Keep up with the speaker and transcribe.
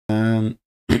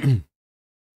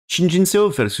Shin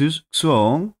Jinseo versus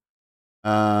Haohong.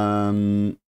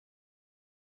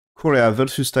 Korea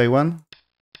versus Taiwan.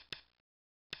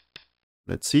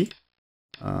 Let's see.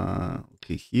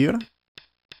 Okay, here.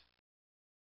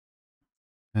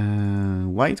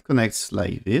 White connects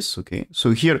like this. Okay,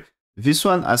 so here, this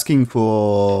one asking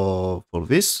for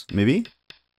this, maybe.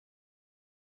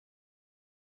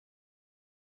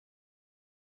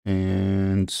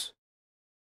 And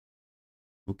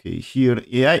okay, here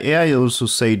AI also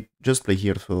said just play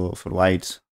here for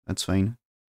white. That's fine.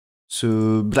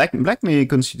 So black may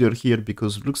consider here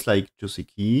because it looks like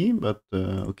Joseki, but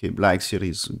okay, black here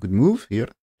is a good move here.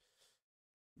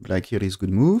 Black here is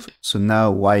good move. So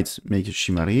now white makes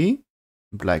Shimari.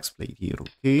 Black's played here.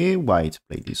 Okay, white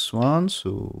played this one.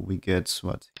 So we get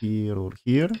what here or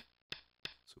here.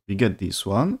 So we get this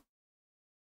one.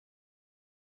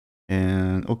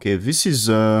 And okay, this is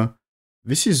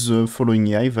following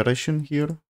AI variation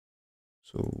here.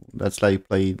 So that's like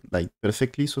played like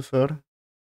perfectly so far.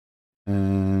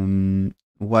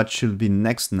 What should be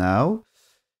next now?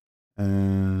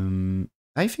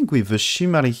 I think with the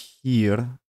Shimari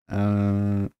here,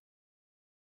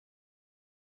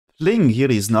 playing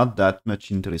here is not that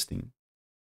much interesting.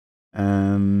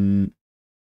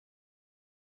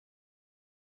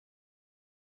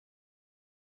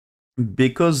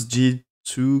 Because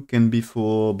G2 can be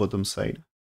for bottom side.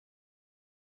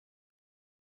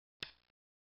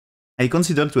 I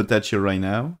consider to attach here right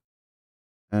now.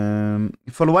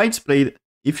 For white's played,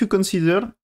 if you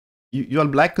consider, you are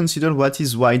black, consider what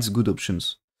is white's good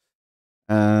options.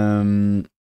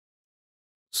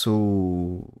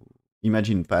 So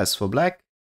imagine pass for black.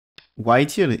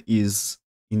 White here is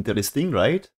interesting,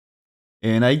 right?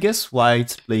 And I guess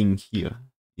white playing here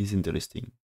is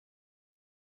interesting.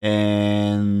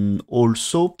 And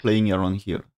also playing around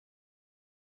here.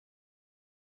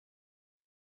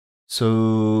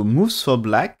 So moves for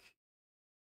black.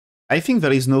 I think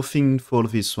there is nothing for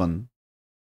this one.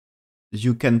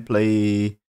 You can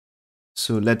play,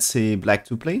 so let's say black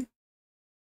to play.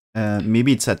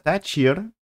 Maybe it's attached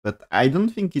here, but I don't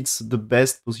think it's the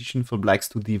best position for blacks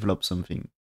to develop something.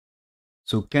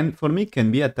 So for me can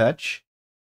be attached.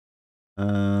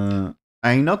 I'm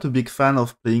not a big fan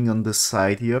of playing on the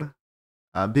side here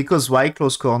because white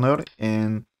close corner,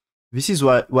 and this is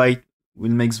why white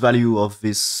will makes value of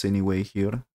this anyway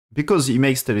here because he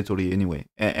makes territory anyway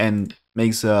and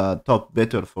makes top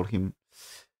better for him.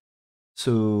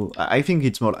 So I think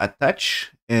it's more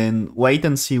attach and wait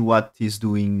and see what is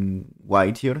doing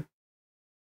white here.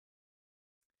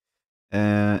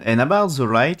 And about the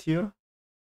right here.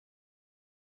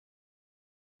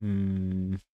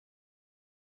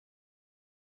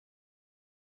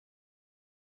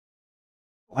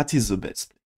 What is the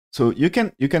best? So you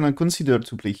can consider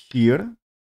to play here.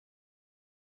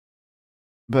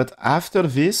 But after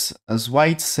this, as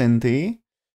white sente,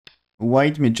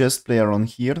 white may just play around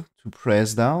here to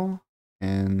press down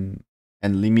and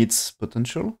limits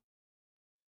potential.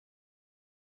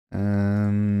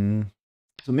 So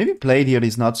maybe played here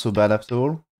is not so bad after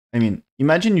all. I mean,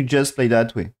 imagine you just play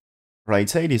that way. Right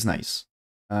side is nice.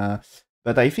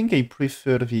 But I think I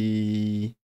prefer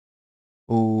the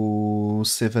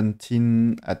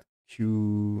O17 at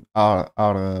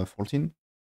R14.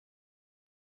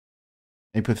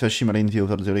 I prefer Shimmer in the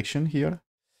other direction here.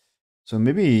 So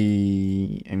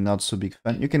maybe I'm not so big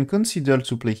fan. You can consider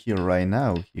to play here right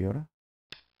now here.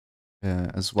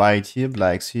 As white here,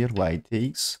 blacks here, white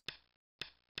takes.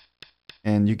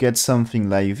 And you get something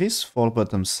like this for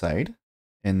bottom side.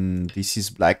 And this is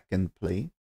black can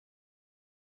play.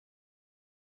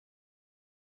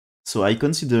 So I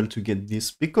consider to get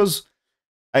this because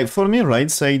for me right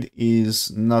side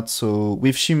is not so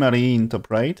with Shimari in top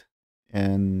right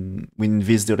and in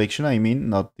this direction I mean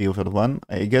not the other one.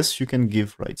 I guess you can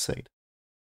give right side.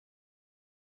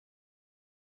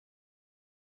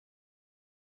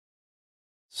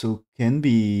 So can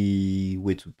be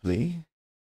way to play,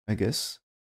 I guess.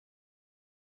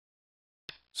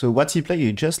 So what he played,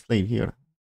 he just played here.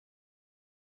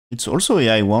 It's also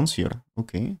AI once here.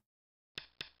 Okay.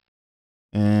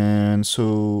 And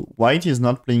so white is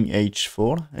not playing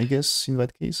h4, I guess, in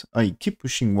that case. I keep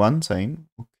pushing one time.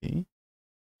 Okay.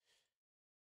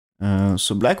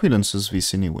 So black will answer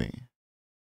this anyway.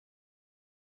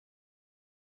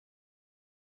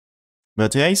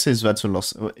 But AI says that's a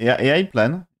loss. AI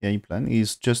plan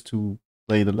is just to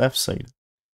play the left side.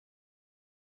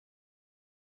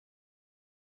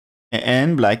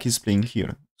 And black is playing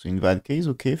here. So in that case,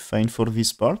 okay, fine for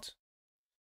this part.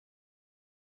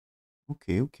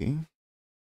 Okay.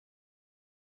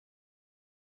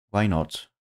 Why not?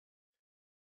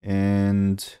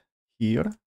 And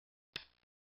here.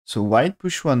 So white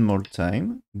push one more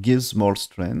time, gives more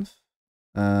strength.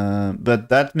 But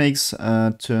that makes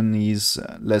turn is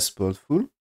less powerful.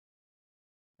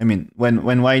 I mean,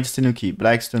 when white's tenuki,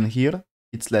 black's turn here,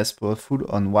 it's less powerful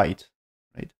on white,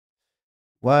 right?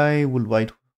 Why would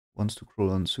white wants to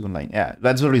crawl on second line? Yeah,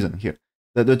 that's the reason here.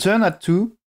 The turn at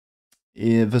 2,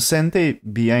 the sente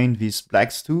behind this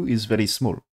black's 2 is very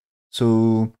small.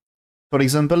 So, for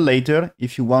example, later,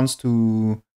 if you want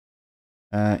to,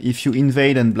 if you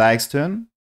invade and black's turn,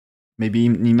 maybe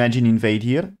imagine invade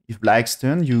here. If black's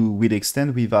turn, you will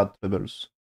extend without troubles.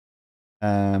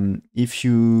 If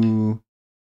you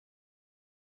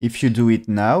do it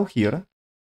now here,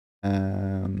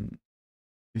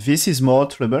 this is more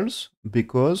troubles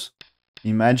because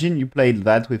imagine you played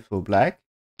that with for black.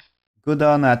 Go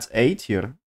down at 8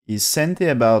 here is sente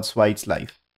about white's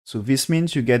life. So this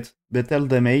means you get better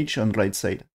damage on right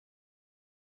side.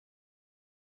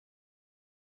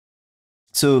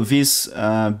 So this,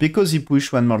 because he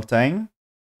pushed one more time,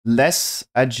 less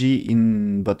agi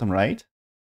in bottom right,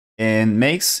 and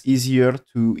makes easier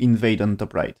to invade on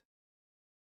top right.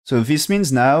 So this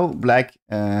means now black,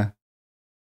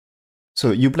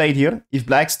 so you played here. If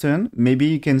black's turn, maybe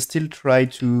you can still try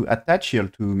to attach here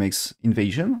to make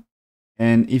invasion.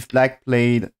 And if black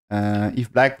played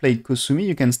Kosumi,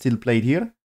 you can still play it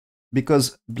here.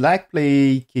 Because black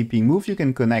play keeping move, you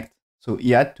can connect. So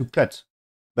he had to cut.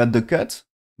 But the cut,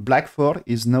 black 4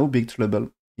 is no big trouble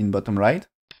in bottom right.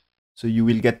 So you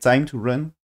will get time to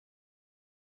run.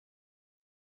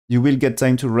 You will get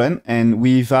time to run and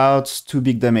without too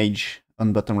big damage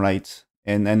on bottom right.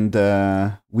 And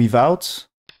without,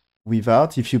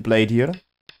 if you played here,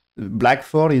 black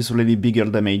 4 is really bigger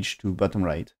damage to bottom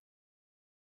right.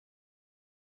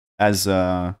 As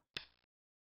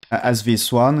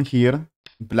this one here,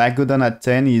 black go down at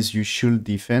 10 is you should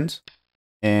defend.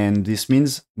 And this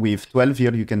means with 12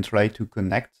 here, you can try to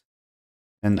connect.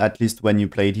 And at least when you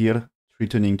played here,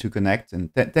 returning to connect.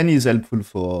 And 10 is helpful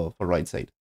for right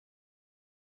side.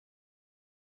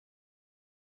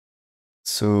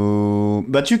 So,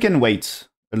 but you can wait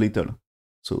a little.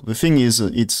 So the thing is,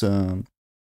 it's the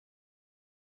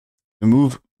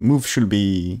move should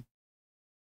be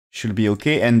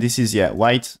okay. And this is, yeah,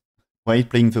 white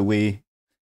playing the way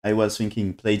I was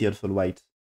thinking, played here for white.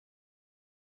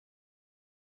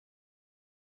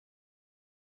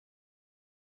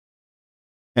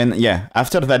 And yeah,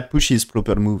 after that push is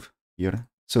proper move here.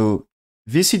 So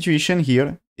this situation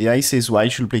here, AI says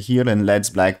white should play here and lets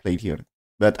black play here.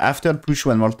 But after push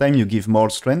one more time, you give more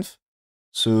strength.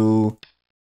 So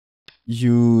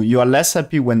you are less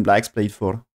happy when black's played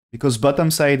 4. Because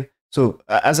bottom side, so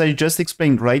as I just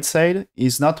explained, right side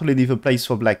is not really the place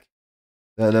for black.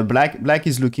 The black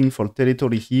is looking for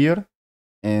territory here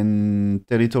and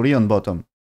territory on bottom.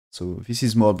 So this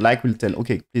is more black will tell,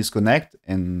 okay, please connect,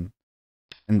 and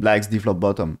blacks develop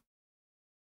bottom.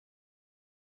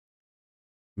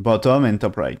 Bottom and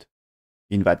top right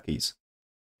in that case.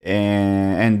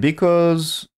 And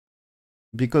because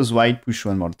white push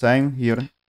one more time here,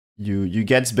 you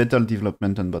get better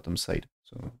development on bottom side.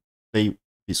 So play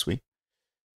this way.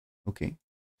 Okay.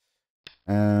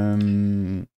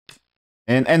 And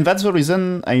that's the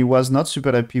reason I was not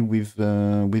super happy with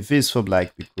this for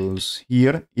black, because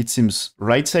here it seems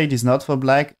right side is not for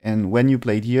black, and when you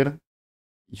played here,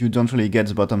 you don't really get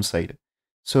the bottom side.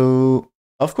 So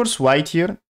of course white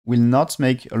here will not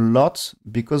make a lot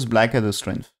because black had a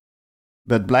strength.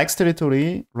 But black's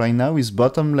territory right now is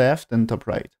bottom left and top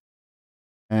right.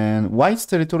 And white's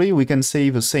territory, we can say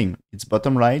the same. It's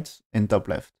bottom right and top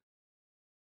left.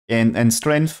 And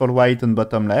strength for white on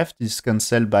bottom left is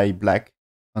cancelled by black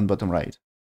on bottom right.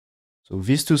 So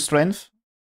these two strengths,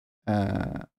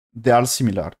 they are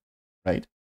similar, right?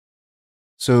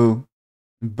 So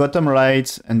bottom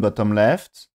right and bottom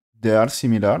left, they are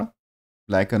similar.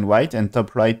 Black and white, and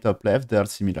top right, top left, they are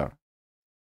similar.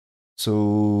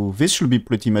 So this should be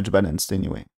pretty much balanced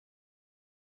anyway.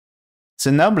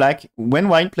 So now black, when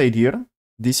white played here,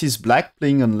 this is black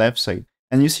playing on left side.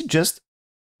 And you see, just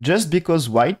because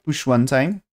white push one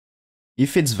time,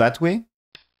 if it's that way,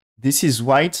 this is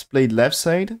white played left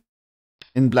side,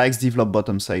 and black's develop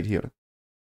bottom side here.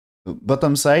 So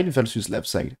bottom side versus left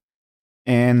side.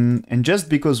 And just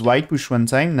because white push one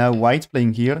time, now white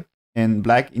playing here, and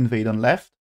black invade on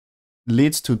left,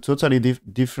 leads to totally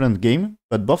different game,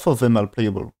 but both of them are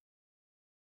playable.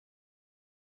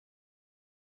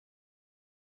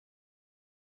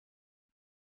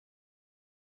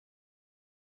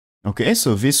 Okay,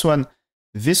 so this one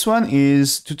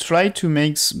is to try to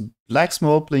make black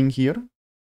small playing here.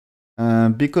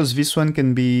 because this one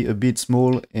can be a bit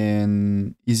small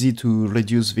and easy to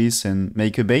reduce this and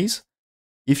make a base.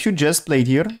 If you just played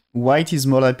here, white is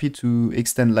more happy to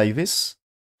extend like this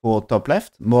for top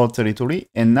left, more territory,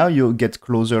 and now you get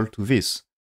closer to this.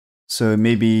 So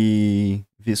maybe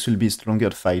this will be a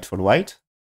stronger fight for white.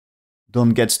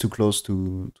 Don't get too close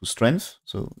to strength.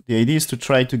 So the idea is to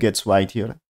try to get white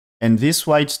here. And this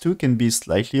white too can be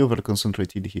slightly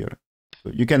over-concentrated here.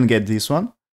 So you can get this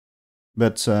one.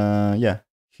 But yeah,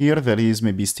 here there is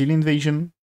maybe still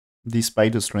invasion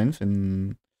despite the strength.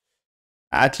 And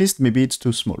at least maybe it's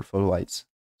too small for whites.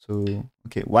 So,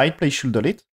 okay, white plays shoulder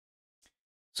it.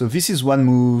 So this is one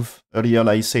move earlier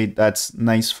I said that's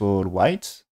nice for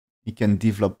white. He can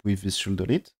develop with this shoulder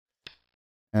it.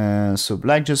 So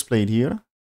black just played here.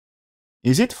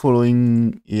 Is it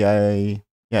following AI?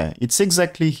 Yeah, it's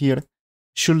exactly here.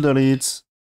 Shoulder it,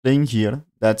 playing here,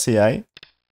 that's AI.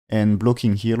 And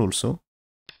blocking here also.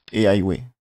 AI way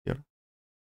here.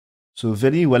 So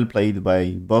very well played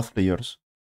by both players.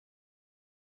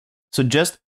 So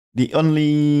just the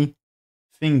only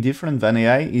thing different than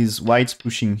AI is white's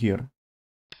pushing here.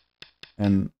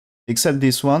 And except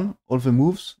this one, all the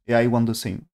moves, AI want the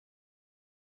same.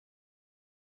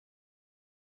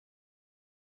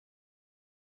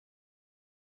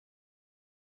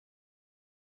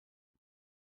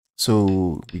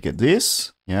 So we get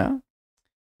this, yeah.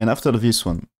 And after this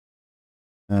one,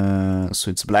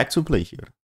 so it's black to play here.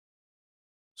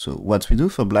 So what we do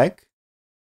for black,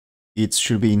 it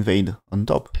should be invade on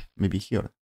top, maybe here,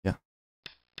 yeah.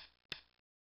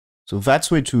 So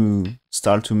that's way to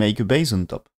start to make a base on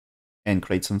top and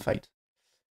create some fight.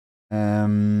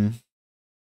 Never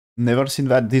seen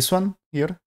that, this one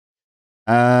here.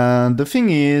 The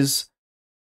thing is,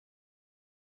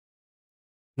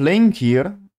 playing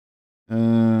here,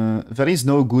 there is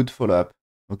no good follow-up,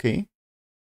 okay?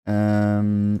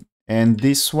 And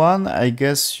this one, I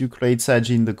guess you create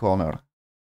Saji in the corner.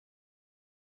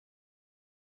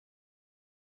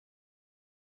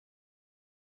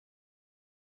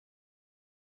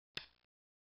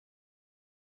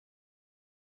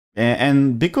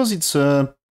 And because it's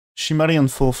a Shimmerian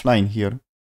 4th line here,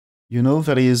 you know,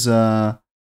 there is a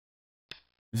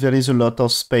lot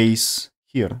of space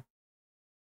here.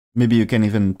 Maybe you can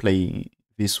even play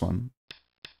this one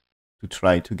to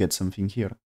try to get something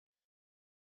here.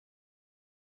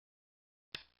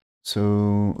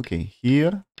 So, okay,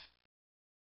 here,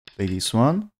 play this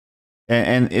one.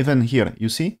 And even here, you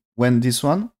see, when this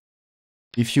one,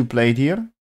 if you played here,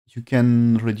 you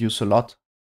can reduce a lot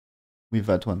with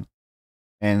that one.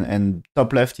 And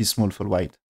top left is small for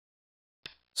white.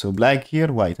 So black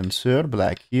here, white answer,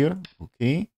 black here,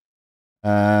 okay.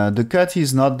 The cut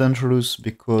is not dangerous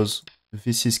because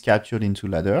this is captured into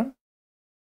ladder.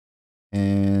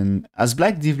 And as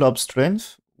black develops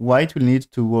strength, white will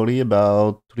need to worry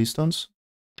about 3 stones.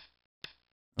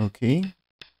 Okay.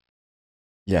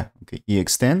 Yeah, okay. He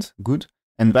extends, good.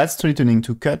 And that's threatening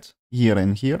to cut here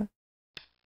and here.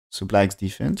 So black's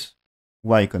defense.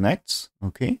 White connects,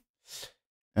 okay.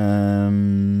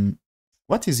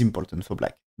 What is important for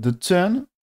black? The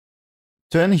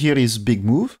turn here is big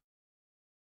move.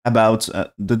 About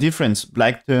the difference,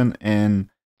 black turn and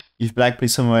if black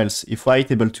plays somewhere else, if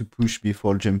white able to push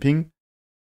before jumping,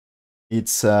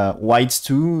 it's white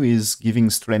 2 is giving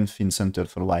strength in center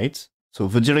for white. So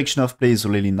the direction of play is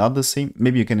really not the same.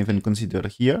 Maybe you can even consider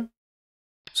here.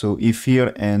 So if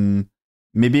here and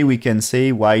maybe we can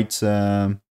say white,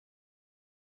 you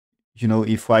know,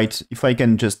 if I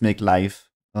can just make life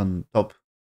on top,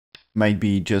 might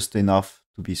be just enough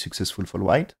to be successful for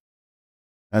white.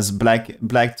 As black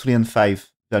 3 and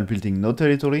 5, they're building no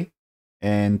territory,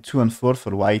 and 2 and 4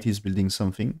 for white is building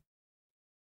something.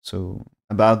 So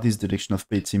about this direction of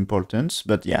play, it's important.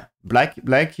 But yeah,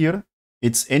 black here,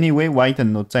 it's anyway white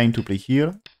and no time to play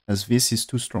here, as this is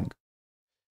too strong.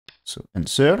 So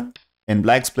answer, and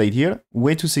black's played here,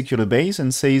 way to secure a base,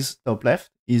 and says top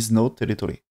left is no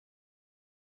territory.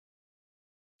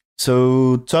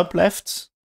 So top left,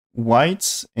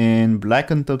 white and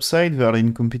black on top side, they are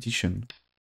in competition.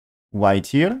 White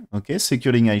here, okay,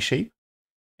 securing eye shape,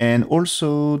 and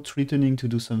also threatening to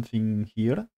do something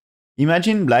here.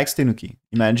 Imagine black's tenuki.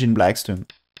 Imagine black's turn.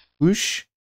 Push.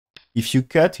 If you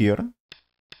cut here,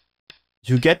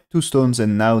 you get 2 stones,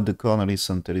 and now the corner is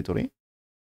on territory.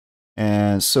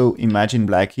 And so imagine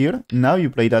black here. Now you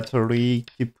play that territory,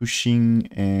 keep pushing,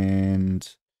 and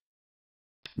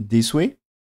this way.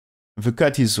 The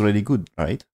cut is really good,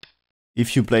 right?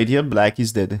 If you played here, black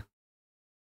is dead.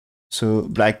 So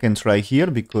black can try here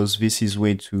because this is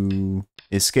way to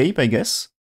escape, I guess.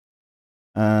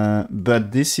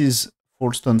 But this is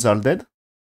 4 stones are dead.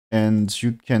 and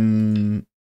you can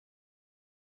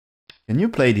you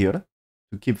play it here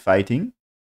to keep fighting?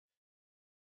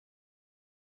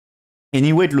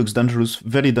 Anyway, it looks dangerous,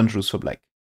 very dangerous for black,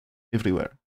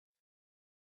 everywhere.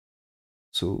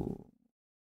 So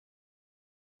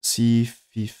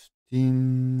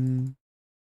c15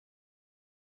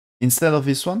 instead of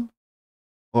this one,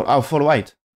 or for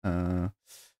white.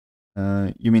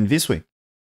 You mean this way?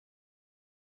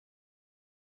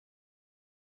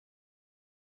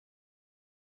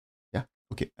 Yeah.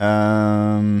 Okay.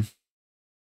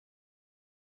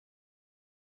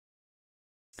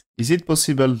 Is it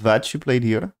possible that you played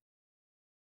here?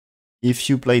 If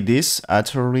you play this,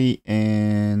 Atari,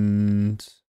 and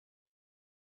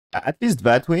at least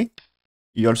that way,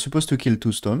 you're supposed to kill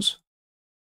 2 stones.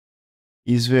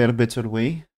 Is there a better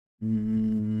way?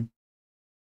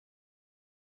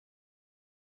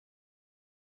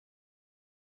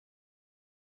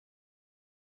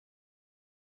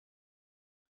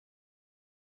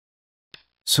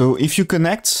 So if you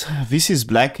connect, this is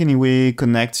black anyway,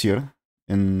 connect here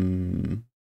and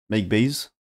make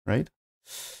base, right?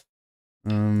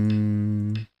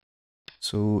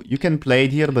 So you can play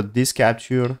it here, but this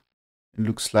capture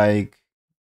looks like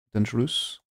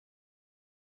dangerous.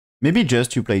 Maybe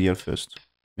just you play here first.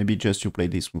 Maybe just you play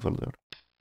this move order.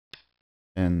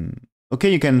 And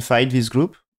okay, you can fight this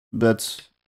group, but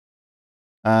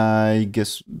I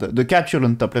guess the capture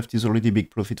on top left is already big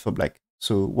profit for black.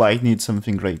 So white needs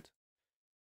something great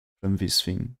from this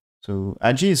thing. So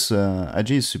AG is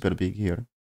super big here.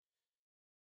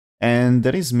 And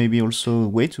there is maybe also a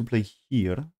way to play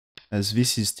here, as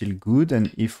this is still good,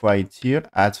 and if white here,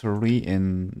 Atari,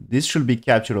 and this should be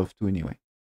capture of 2 anyway.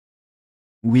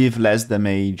 With less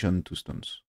damage on 2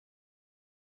 stones.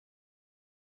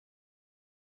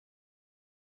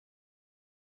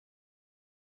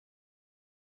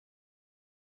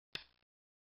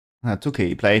 That's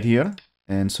okay, play it here.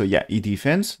 And so yeah, he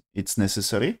defends, it's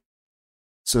necessary.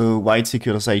 So white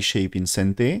secures eye shape in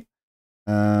Sente.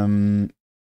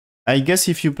 I guess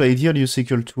if you play it here, you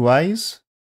secure 2 eyes.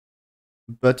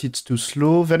 But it's too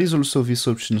slow. There is also these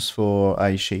options for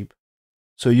eye shape.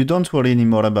 So you don't worry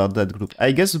anymore about that group.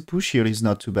 I guess the push here is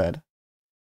not too bad.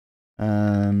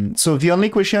 So the only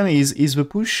question is the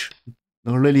push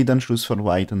really dangerous for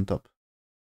white on top?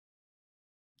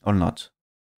 Or not?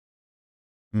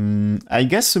 I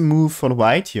guess a move for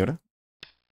white here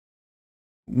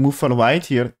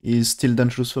is still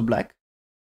dangerous for black?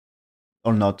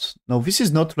 Or not? No, this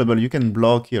is not trouble. You can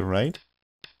block here, right?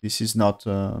 This is not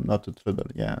not a trouble.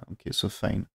 Yeah, okay, so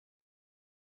fine.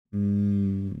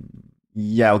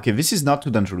 Yeah, okay, this is not too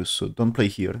dangerous, so don't play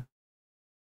here.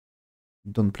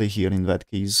 Don't play here in that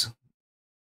case.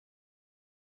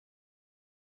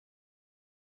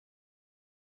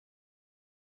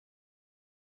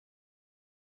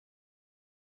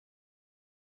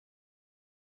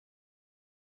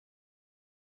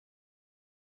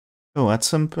 Oh, at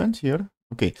some point here?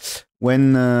 Okay,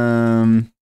 when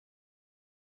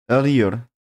earlier,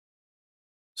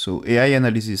 so AI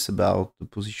analysis about the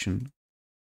position.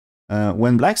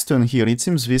 When black's turn here, it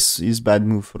seems this is bad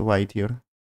move for white here.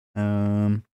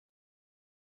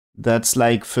 That's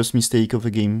like first mistake of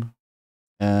the game.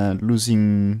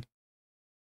 Losing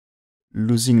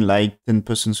like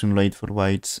 10% sunlight for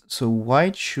white. So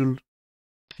white should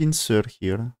pincer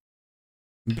here.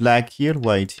 Black here,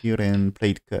 white here, and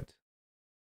plate cut.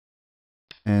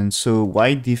 And so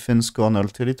white defense corner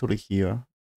territory here.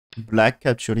 Black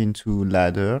capture into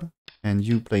ladder, and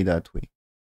you play that way.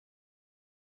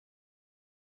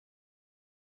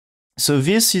 So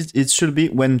this is, it should be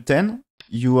when 10,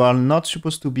 you are not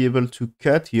supposed to be able to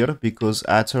cut here because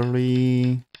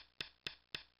Atari,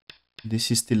 this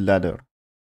is still ladder.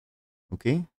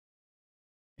 Okay?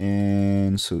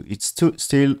 And so it's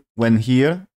still, when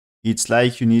here, it's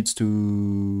like you need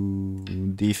to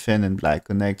defend and black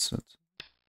connects.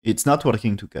 It's not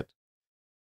working to cut.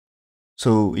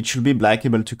 So it should be black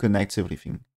able to connect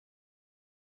everything.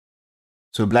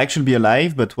 So black should be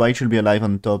alive, but white should be alive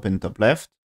on top and top left.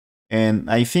 And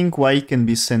I think white can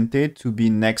be scented to be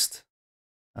next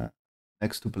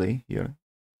to play here.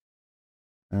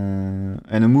 And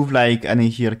a move like Anne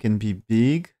here can be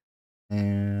big.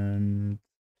 And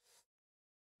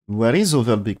where is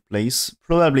other big place?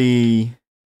 Probably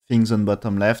things on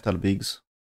bottom left are bigs.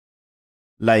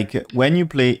 Like when you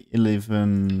play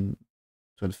 11,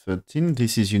 12, 13,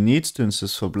 this is you need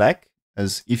stances for black.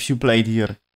 As if you played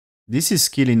here, this is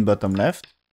skill in bottom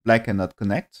left. Black cannot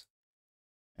connect.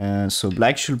 So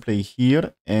black should play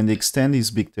here and extend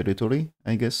his big territory,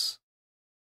 I guess.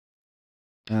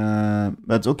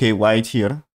 But okay, white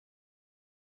here.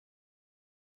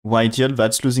 White here,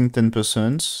 that's losing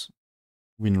 10%.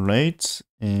 win rate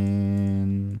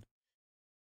and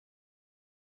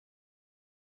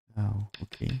oh,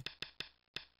 okay.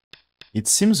 It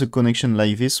seems the connection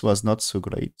like this was not so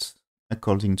great,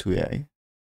 according to AI.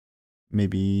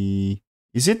 Maybe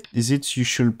is it you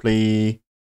should play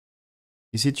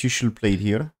it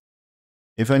here?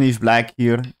 Even if black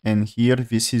here and here,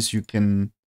 this is you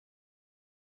can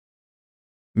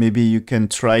maybe you can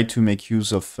try to make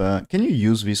use of can you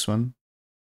use this one?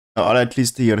 Or at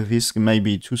least here this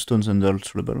maybe 2 stones under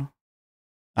trouble.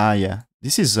 Ah yeah.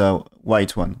 This is a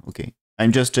white one. Okay.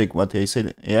 I'm just check what AI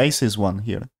said. AI says 1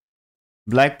 here.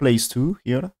 Black plays 2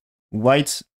 here.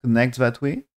 White connects that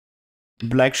way.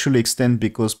 Black should extend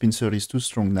because pincer is too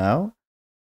strong now.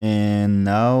 And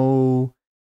now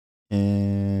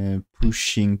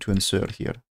pushing to answer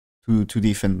here to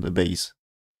defend the base.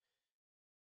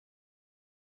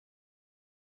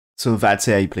 So that's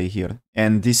AI play here.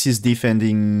 And this is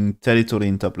defending territory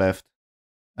in top left.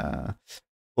 How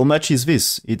much is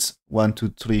this? It's 1, 2,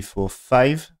 3, 4,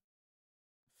 5.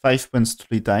 5 points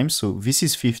 3 times. So this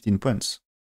is 15 points.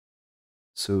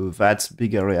 So that's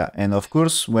big area. And of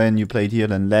course, when you played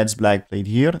here and Let's Black played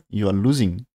here, you are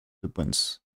losing the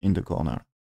points in the corner.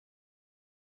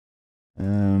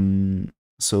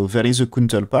 So there is a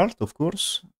counter part, of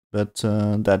course, but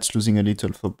that's losing a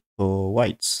little for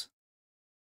whites.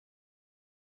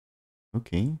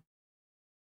 Okay.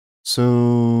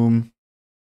 So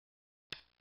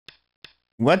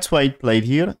what white played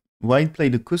here? White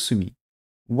played a Kosumi.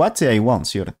 What AI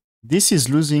wants here? This is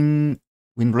losing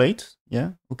win rate.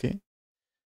 Yeah, okay.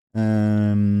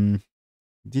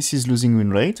 This is losing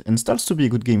win rate and starts to be a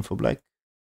good game for black.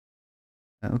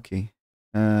 Okay.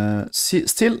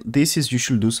 Still, this is you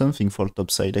should do something for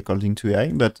top side according to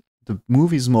AI, but the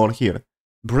move is more here.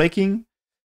 Breaking,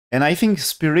 and I think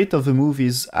spirit of the move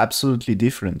is absolutely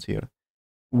different here.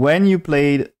 When you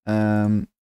played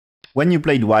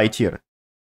white here,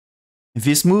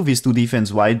 this move is to defend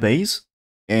white base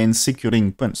and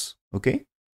securing punts, okay?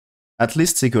 At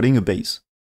least securing a base.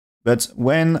 But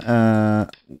when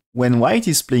white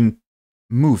is playing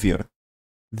move here,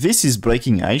 this is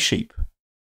breaking I shape.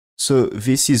 So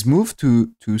this is move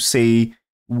to say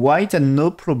white and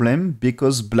no problem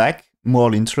because black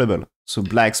more in trouble. So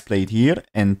black's played here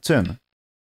and turn.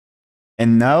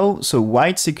 And now, so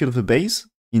white secure the base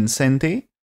in Sente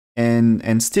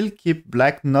and still keep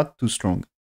black not too strong.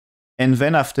 And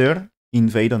then after,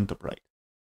 invade on top right.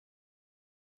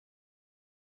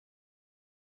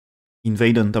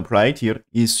 Invade on top right here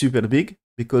is super big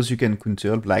because you can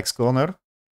counter black's corner.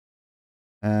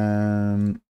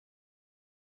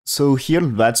 So here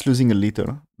that's losing a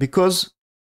little because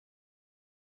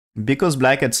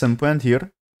black at some point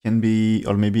here can be,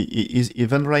 or maybe is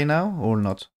even right now or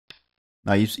not.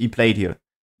 Now he played here,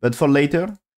 but for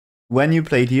later, when you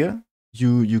played here,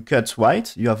 you cut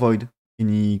white, you avoid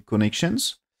any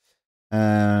connections,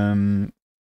 and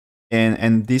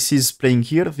this is playing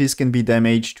here. This can be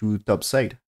damage to top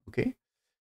side, okay?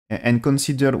 And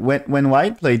consider when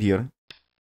white played here.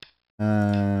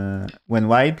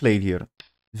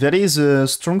 There is a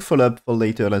strong follow-up for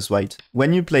later as white.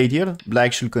 When you played here,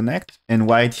 black should connect, and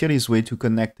white here is way to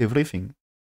connect everything.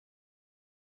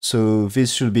 So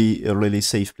this should be a really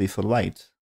safe play for white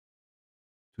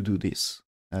to do this,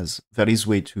 as there is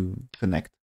way to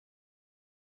connect.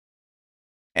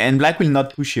 And black will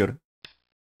not push here.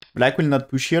 Black will not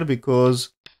push here because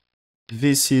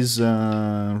this is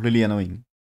really annoying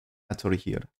at all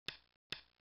here.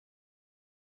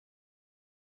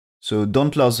 So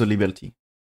don't lose the liberty.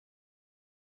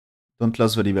 Don't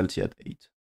lose the liberty at 8.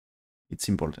 It's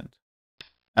important.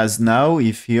 As now,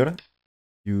 if here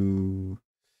you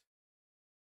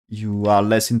are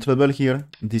less in trouble here.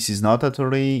 This is not a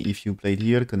Tory. If you played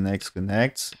here, connects.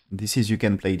 This is you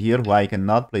can play it here. White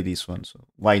cannot play this one. So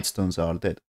white stones are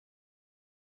dead.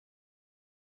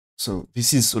 So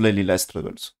this is already less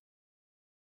troubles.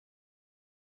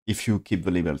 If you keep the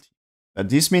liberty. But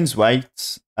this means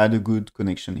white had a good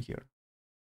connection here.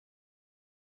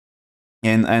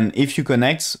 And if you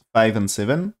connect 5 and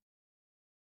 7,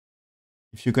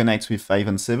 if you connect with 5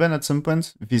 and 7 at some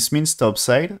point, this means top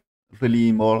side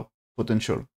really more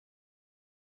potential.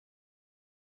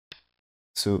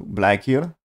 So black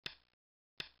here.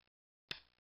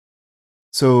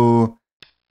 So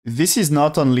this is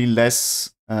not only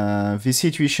less this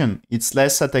situation, it's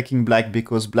less attacking black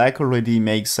because black already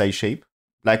makes eye shape.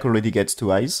 Black already gets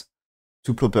 2 eyes,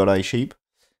 2 proper eye shape.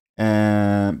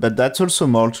 But that's also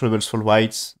more troubles for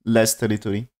white, less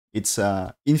territory. It's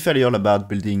inferior about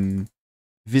building.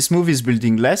 This move is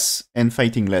building less and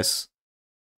fighting less.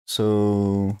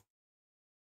 So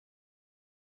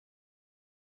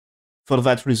for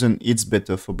that reason, it's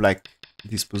better for black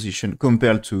this position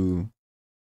compared to,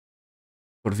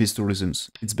 for these two reasons.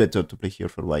 It's better to play here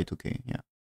for white, okay, yeah.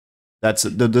 That's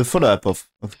the follow-up of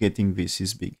getting this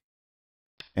is big.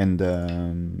 And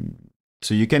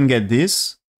so you can get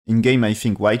this. In game, I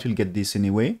think white will get this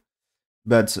anyway.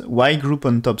 But white group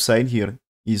on top side here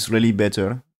is really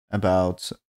better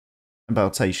about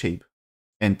side shape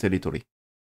and territory.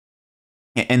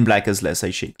 And black has less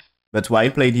eye shape. But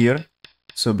white played here,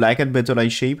 so black had better eye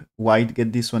shape. White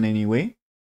get this one anyway.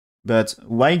 But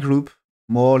white group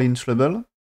more in trouble.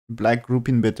 Black group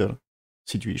in better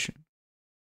situation.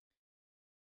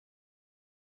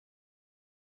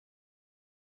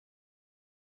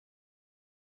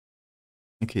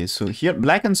 Okay, so here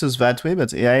black answers that way,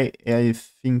 but AI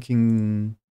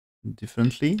thinking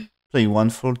differently. Play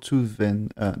 1 for 2, then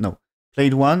no.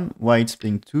 Played 1, white's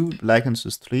playing 2, black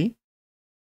answers 3.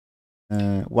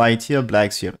 White here,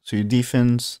 black's here. So you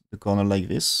defend the corner like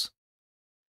this.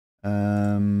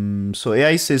 So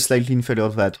AI says slightly inferior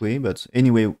that way, but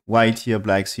anyway, white here,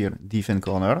 black's here, defend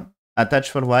corner. Attach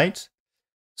for white.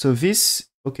 So this,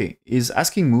 okay, is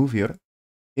asking move here.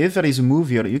 If there is a move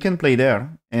here, you can play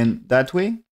there, and that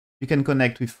way you can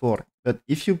connect with 4. But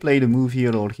if you play the move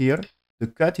here or here, the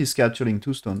cut is capturing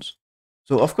 2 stones.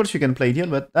 So of course you can play it here,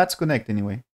 but that's connect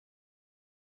anyway.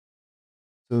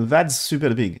 So that's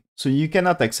super big. So you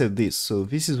cannot accept this. So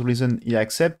this is the reason you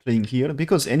accept playing here,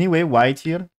 because anyway, white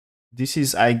here, this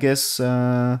is, I guess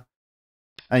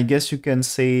you can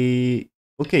say,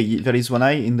 okay, there is one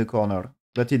eye in the corner,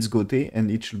 but it's gote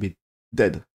and it should be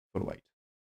dead for white.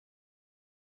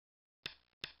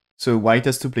 So white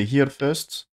has to play here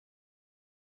first.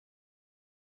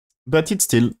 But it's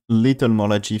still a little more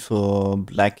leggy for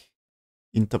black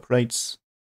in top rights.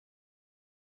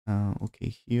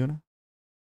 Okay, here.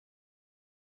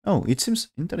 Oh, it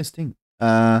seems interesting.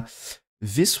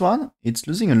 This one, it's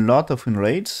losing a lot of win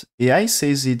rates. AI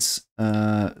says it's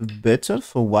better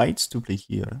for whites to play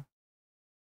here.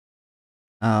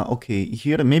 Okay,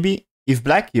 here, maybe if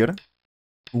black here,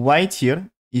 white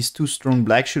here is too strong,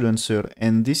 black should answer.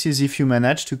 And this is if you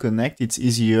manage to connect, it's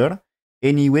easier.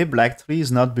 Anyway, black 3 is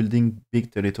not building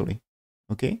big territory.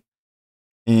 Okay?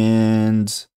 And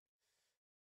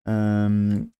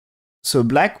so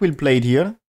black will play it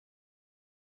here.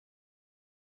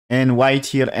 And white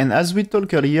here. And as we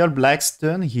talk earlier, black's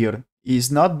turn here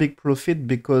is not big profit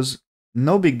because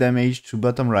no big damage to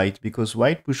bottom right because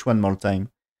white push one more time.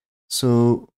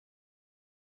 So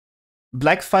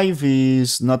black 5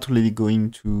 is not really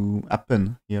going to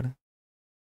happen here.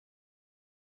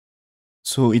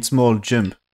 So it's more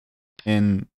jump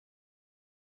and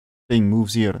playing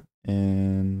moves here.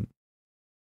 And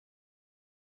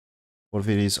or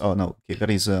there is, oh no, okay,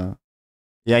 there is a,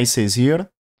 the eye says here.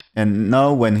 And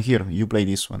now when here, you play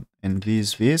this one. And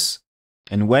this.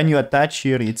 And when you attach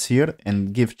here, it's here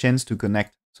and give chance to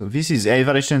connect. So this is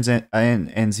average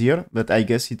ends here, but I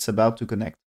guess it's about to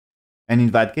connect. And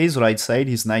in that case, right side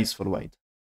is nice for white.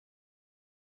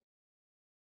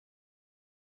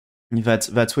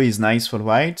 That way is nice for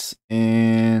white.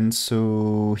 And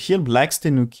so here black's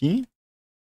tenuki.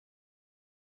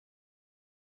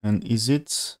 And is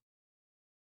it?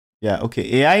 Yeah,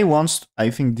 okay. AI wants, I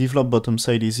think develop bottom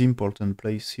side is important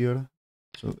place here.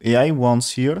 So AI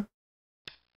wants here.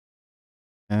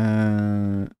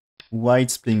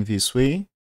 White's playing this way.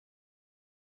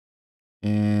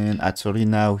 And actually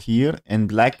now here. And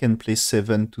black can play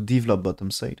 7 to develop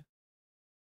bottom side.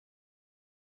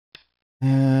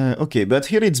 Okay, but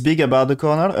here it's big about the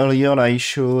corner. Earlier I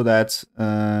showed that,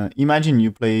 imagine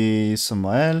you play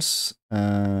somewhere else.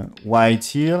 White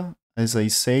here, as I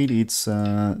said, it's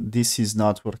this is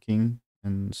not working.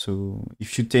 And so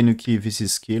if you tenuki, this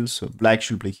is skill. So black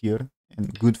should play here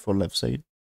and good for left side.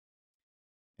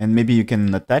 And maybe you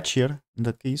can attach here in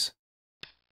that case.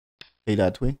 Play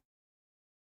that way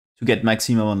to get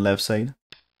maximum on left side.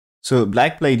 So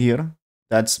black played here.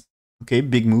 That's okay,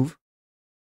 big move.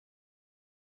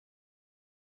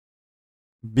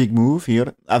 Big move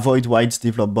here. Avoid white's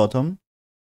develop bottom.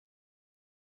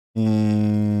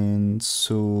 And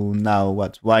so now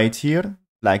what? White here.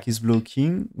 Black is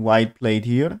blocking. White played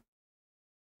here.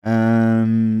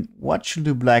 What should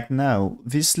do black now?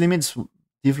 This limits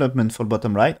development for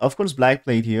bottom right. Of course, black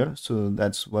played here, so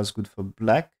that was good for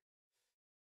black.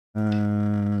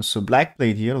 So black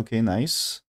played here. Okay,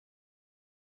 nice.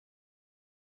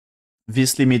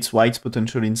 This limits white's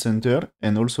potential in center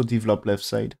and also develop left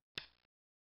side.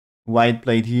 White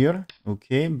played here.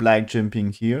 Okay, black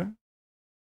jumping here.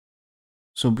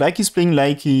 So black is playing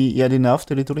like he had enough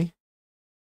territory.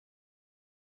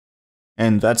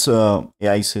 And that's,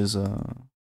 AI says,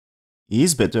 he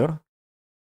is better.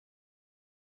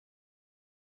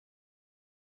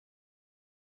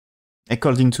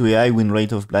 according to AI, win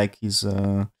rate of black is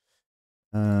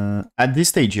at this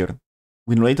stage here.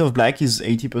 Win rate of black is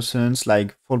 80%,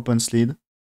 like 4 points lead.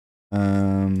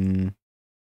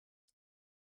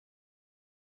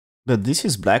 But this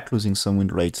is black losing some win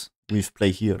rate with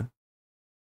play here.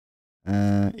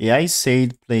 AI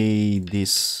said play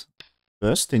this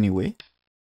first anyway.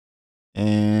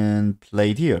 And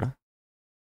played here.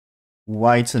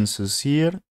 White answers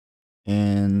here.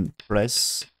 And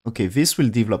press. Okay, this will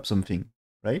develop something,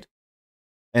 right?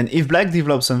 And if black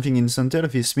develops something in center,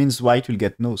 this means white will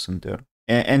get no center.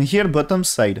 And here, bottom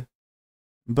side.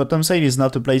 Bottom side is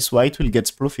not a place white will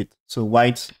get profit. So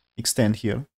white extend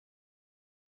here.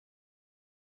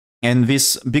 And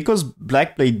this, because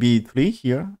black played b3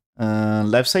 here,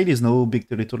 left side is no big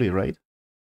territory, right?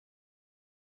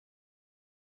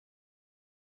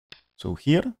 So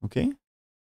here, okay.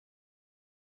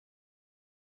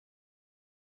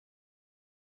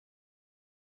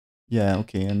 Yeah,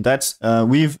 okay, and that's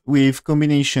with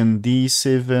combination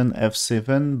d7,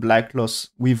 f7, black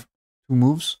lost with 2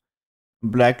 moves,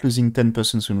 black losing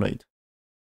 10% win rate.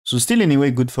 So still anyway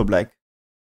good for black.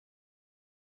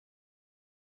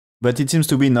 But it seems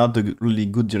to be not the really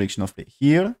good direction of play.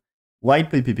 Here,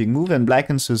 white play big move and black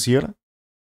answers here.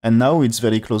 And now it's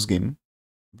very close game.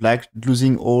 Black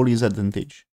losing all his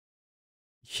advantage.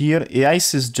 Here, AI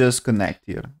says just connect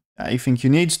here. I think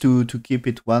you need to keep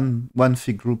it one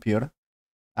thick group here.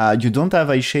 You don't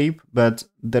have eye shape, but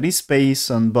there is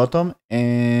space on bottom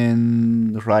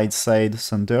and right side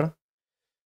center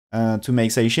to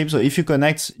make eye shape. So if you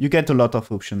connect, you get a lot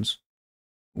of options.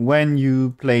 When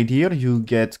you played here, you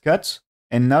get cut,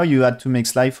 and now you had to make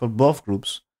slide for both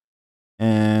groups.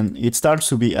 And it starts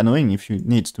to be annoying if you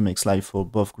need to make slide for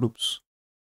both groups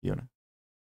here.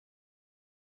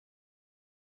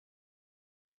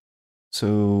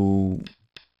 So it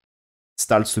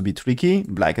starts to be tricky.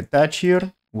 Black attach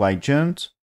here, white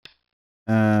jumped.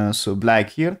 So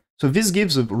black here. So this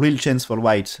gives a real chance for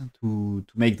white to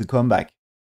make the comeback.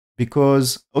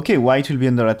 Because, okay, white will be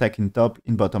under attack in top,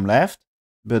 in bottom left,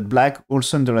 but black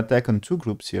also under attack on 2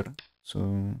 groups here.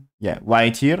 So, yeah,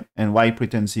 white here, and white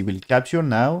pretends he will capture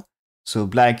now. So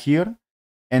black here,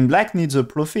 and black needs a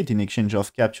profit in exchange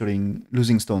of capturing,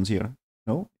 losing stones here.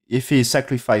 No? If he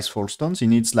sacrifices 4 stones, he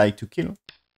needs like to kill.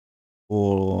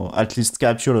 Or at least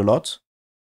capture a lot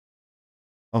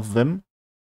of them.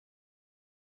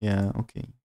 Yeah, okay.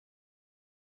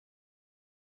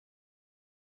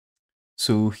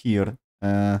 So here,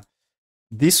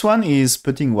 this one is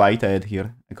putting white ahead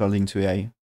here, according to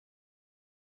AI.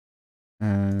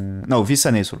 No,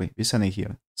 Visane, sorry. Visane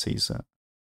here says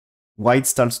white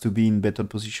starts to be in better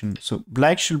position. So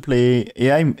black should play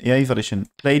AI variation.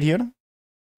 Played here,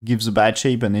 gives a bad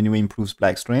shape and anyway improves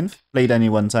black strength. Played any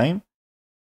one time.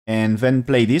 And then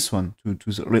play this one to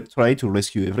try to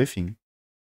rescue everything.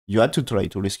 You had to try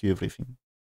to rescue everything.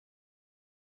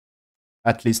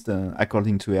 At least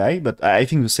according to AI, but I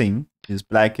think the same is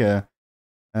black. I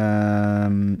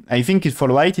think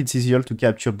for white it's easier to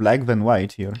capture black than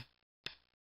white here.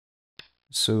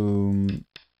 So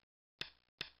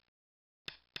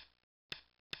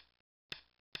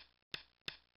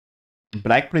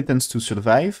black pretends to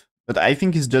survive, but I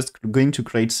think it's just going to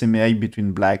create semi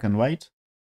between black and white.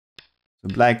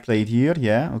 So black played here,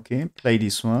 yeah, okay. Play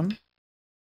this one.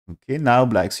 Okay, now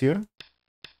black's here.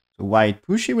 So white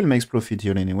push, he will make profit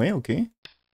here anyway, okay.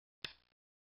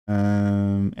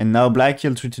 And now black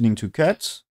here threatening to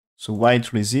cut. So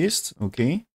white resist,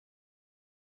 okay.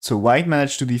 So white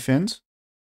managed to defend.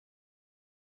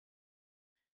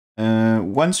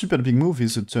 One super big move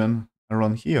is a turn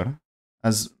around here.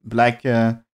 As black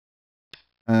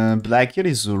black here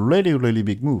is a really, really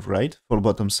big move, right? For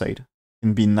bottom side.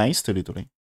 Can be nice territory.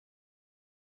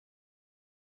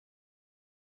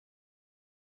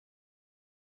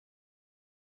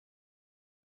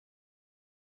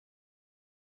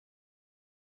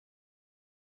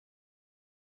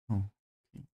 Oh.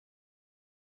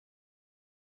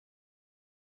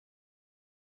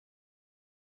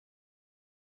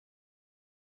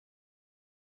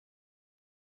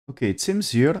 Okay, it seems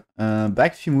here,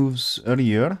 back few moves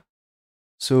earlier.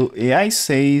 So AI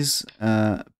says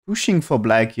pushing for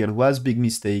black here was big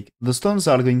mistake. The stones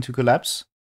are going to collapse.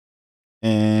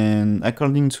 And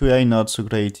according to AI, not so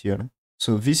great here.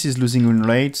 So this is losing win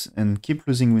rate and keep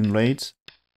losing win rate.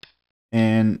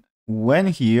 And when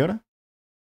here,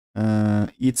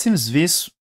 it seems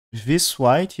this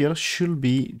white here should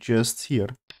be just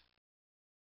here.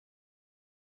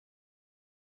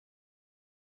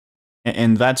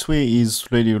 And that way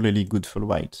is really, really good for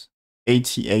white.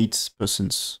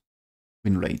 88%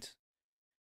 win rate.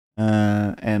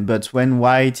 But when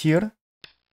white here,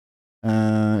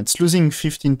 It's losing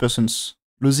 15%,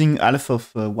 losing half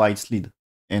of white's lead,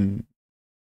 and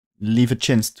leave a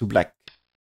chance to black.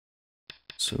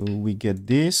 So we get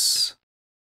this,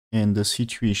 and the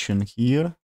situation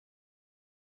here.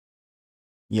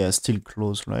 Yeah, still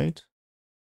close, right?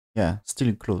 Yeah,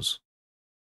 still close.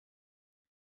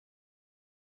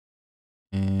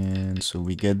 And so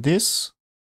we get this,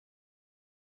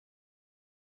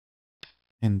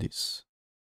 and this.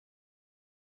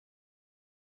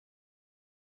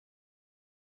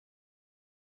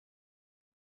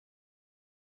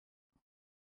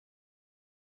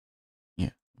 Yeah,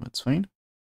 that's fine.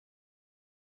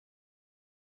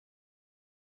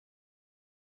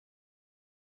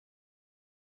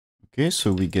 Okay,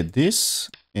 so we get this,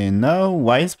 and now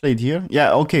white's played here.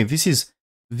 Yeah, okay, this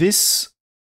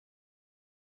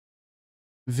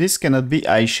cannot be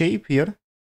I shape here.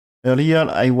 Earlier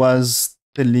I was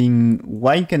telling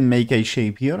white can make I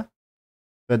shape here,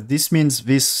 but this means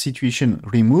this situation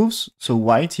removes, so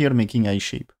white here making I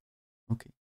shape.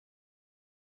 Okay.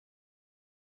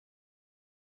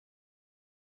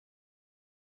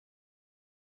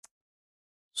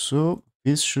 So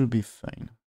this should be fine.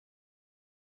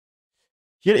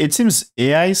 Here it seems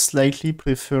AI slightly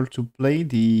prefer to play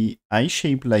the I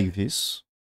shape like this.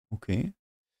 Okay.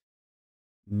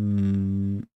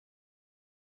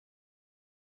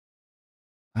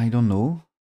 I don't know.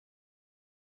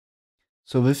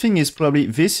 So the thing is probably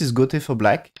this is gote for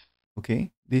black. Okay.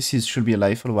 This is should be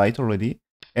alive for white already.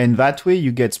 And that way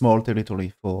you get small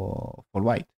territory for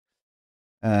white.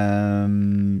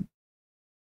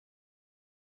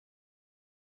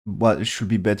 What should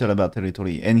be better about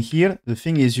territory. And here the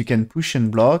thing is you can push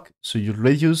and block, so you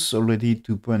reduce already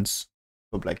 2 points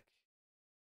for black.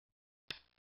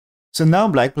 So now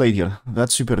black played here.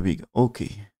 That's super big.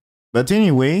 Okay. But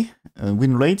anyway,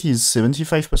 win rate is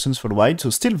 75% for white, so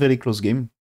still very close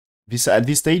game. At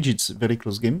this stage, it's very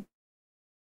close game.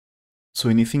 So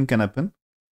anything can happen.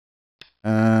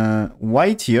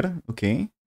 White here, okay.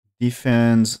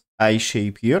 Defends I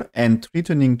shape here, and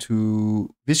returning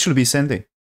to... This should be Sende.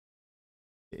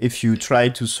 If you try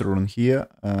to surround here,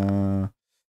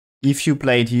 if you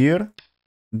played here,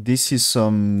 this is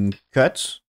some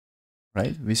cut,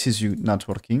 right? This is you not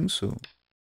working, so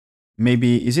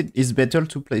maybe is better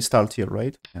to play start here,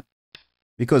 right? Yeah.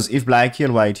 Because if black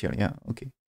here, white here, yeah,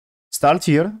 okay. Start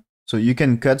here, so you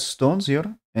can cut stones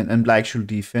here, and black should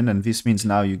defend, and this means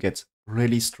now you get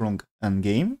really strong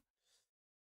endgame.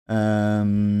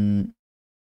 And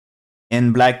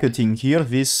black cutting here,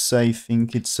 this I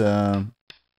think it's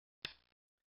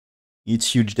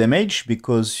huge damage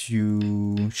because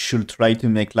you should try to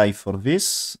make life for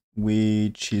this,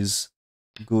 which is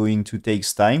going to take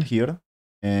time here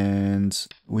and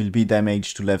will be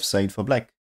damage to left side for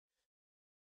black.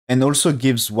 And also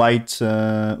gives white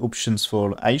options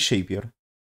for I shape here.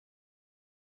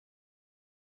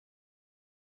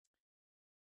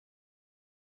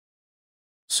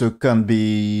 So can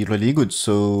be really good.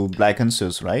 So black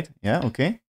answers, right? Yeah,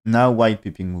 okay. Now white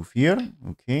peeping move here.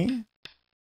 Okay.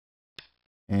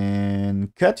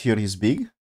 And cut here is big.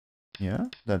 Yeah,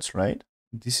 that's right.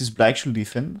 This is black should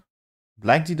defend.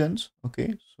 Black didn't.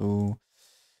 Okay, so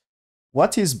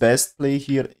what is best play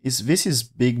here is this is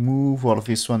big move or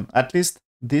this one. At least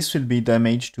this will be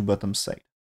damage to bottom side.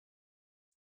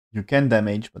 You can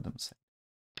damage bottom side.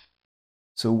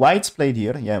 So white's played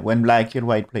here. Yeah, when black here,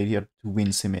 white played here to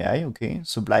win semi-I. Okay,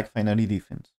 so black finally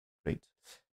defends. Great.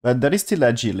 But there is still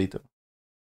agility.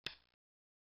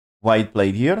 White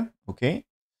played here. Okay.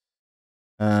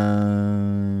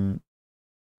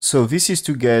 So this is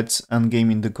to get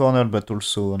endgame in the corner, but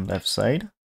also on left side.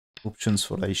 Options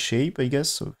for I shape, I guess.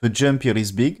 So the jump here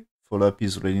is big. Follow up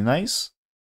is really nice.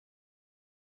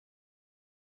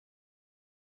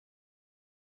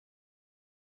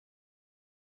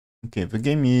 Okay, the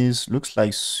game looks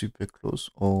like super close.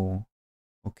 Oh,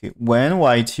 okay. When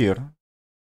white here,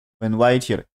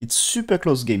 it's super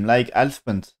close game, like half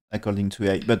point according to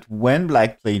AI. But when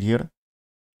black played here,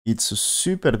 it's a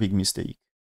super big mistake.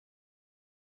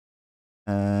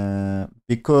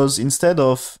 Because instead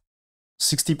of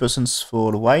 60%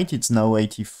 for white, it's now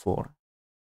 84.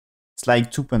 It's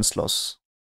like 2 points loss.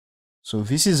 So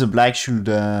this is a black should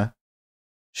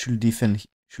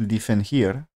defend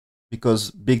here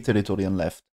because big territory on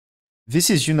left. This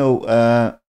is,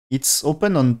 it's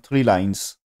open on 3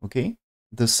 lines, okay?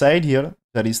 The side here,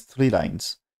 there is 3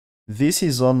 lines. This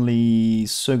is only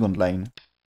second line.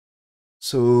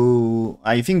 So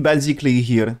I think basically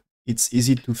here, it's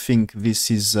easy to think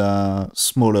this is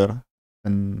smaller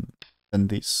than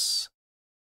this.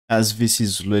 As this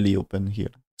is really open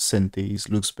here. Sente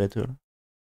looks better.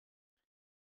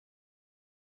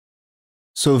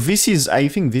 So this is, I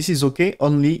think this is okay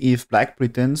only if black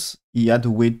pretends he had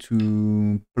a way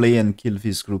to play and kill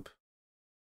this group.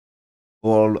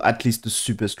 Or at least a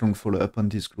super strong follow-up on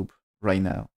this group right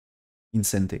now in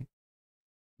Sente.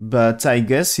 But I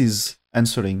guess he's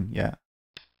answering, yeah.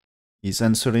 He's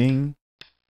answering.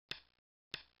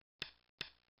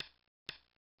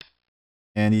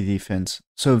 And he defends.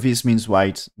 So this means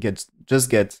white just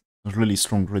get a really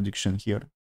strong reduction here.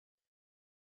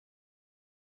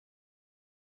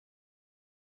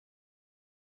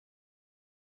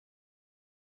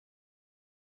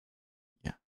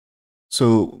 Yeah.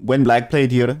 So when black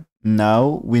played here,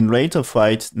 now win rate of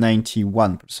white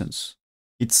 91%.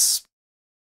 It's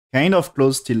kind of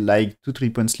close, still like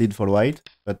 2-3 points lead for white,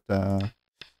 but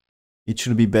it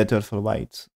should be better for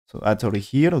white. So Atari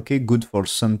here, okay, good for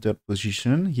center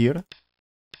position here.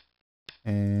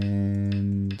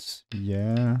 And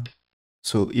yeah.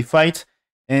 So if white,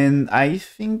 and I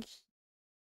think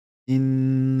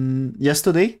in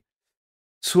yesterday,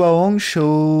 Haohong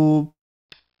show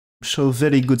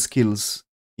very good skills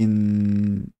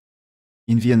in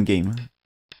the end game.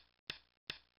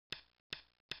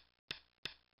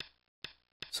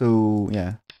 So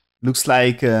yeah, looks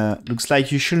like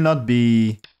you should not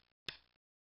be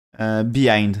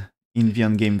behind in the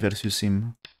end game versus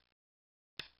him.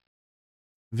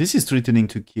 This is threatening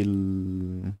to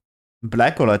kill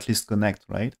black or at least connect,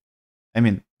 right? I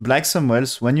mean, black somewhere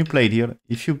else. When you played here,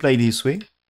 if you play this way,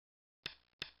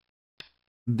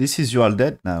 this is you are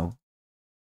dead now.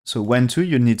 So 1-2,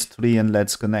 you need 3 and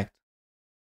let's connect.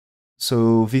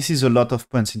 So this is a lot of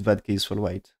points in that case for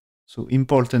white. So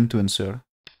important to answer.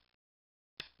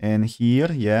 And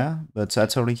here, yeah, but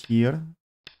that's already here.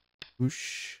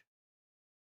 Push.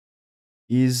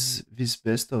 Is this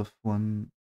best of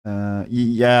one?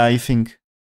 Yeah, I think.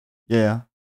 Yeah.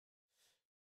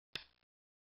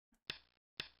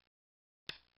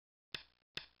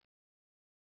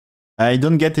 I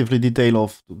don't get every detail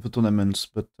of the tournaments,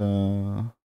 but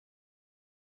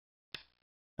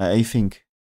I think.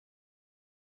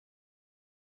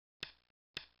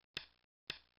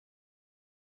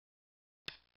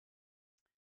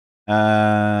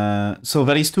 So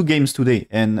there is 2 games today,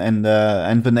 and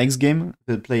the next game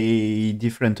will play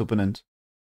different opponent.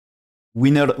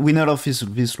 Winner of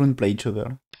this round play each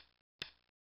other.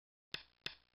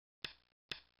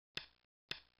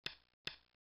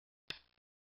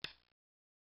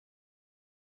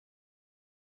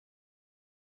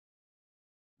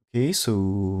 Okay,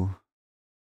 so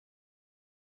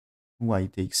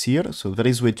white takes here. So there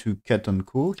is way to cut on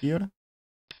co here.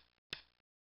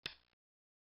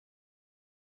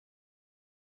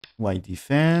 White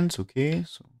defends, okay.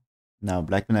 So now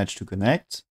black managed to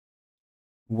connect.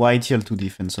 White here to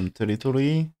defend some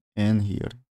territory, and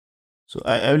here. So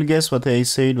I will guess what I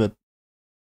said, but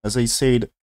as I said,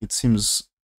 it seems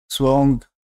strong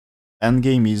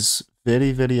endgame is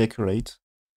very, very accurate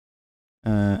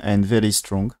and very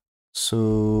strong.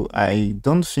 So I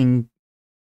don't think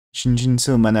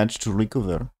Jinseo managed to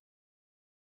recover.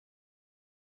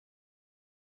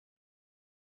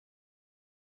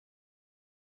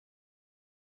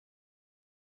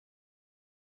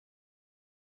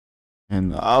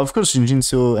 And of course,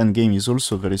 Jinseo endgame is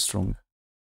also very strong.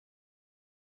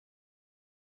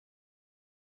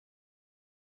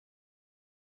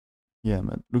 Yeah,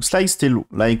 but looks like still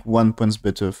like 1 point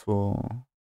better for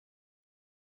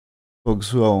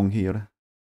Haohong here.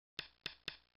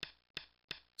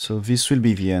 So this will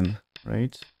be the end,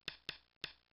 right?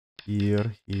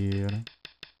 Here.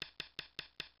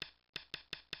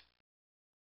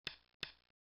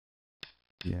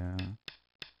 Yeah.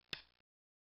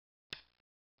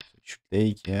 So it should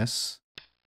take, yes.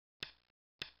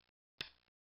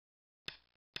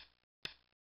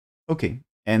 Okay,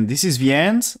 and this is the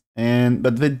end,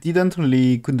 but they didn't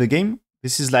really count the game.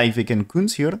 This is like they can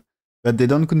count here, but they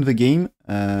don't count the game.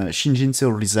 Shin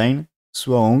Jinseo resign.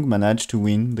 Haohong managed to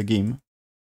win the game.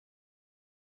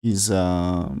 This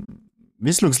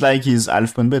looks like he's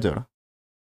half point better.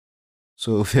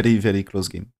 So very, very close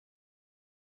game.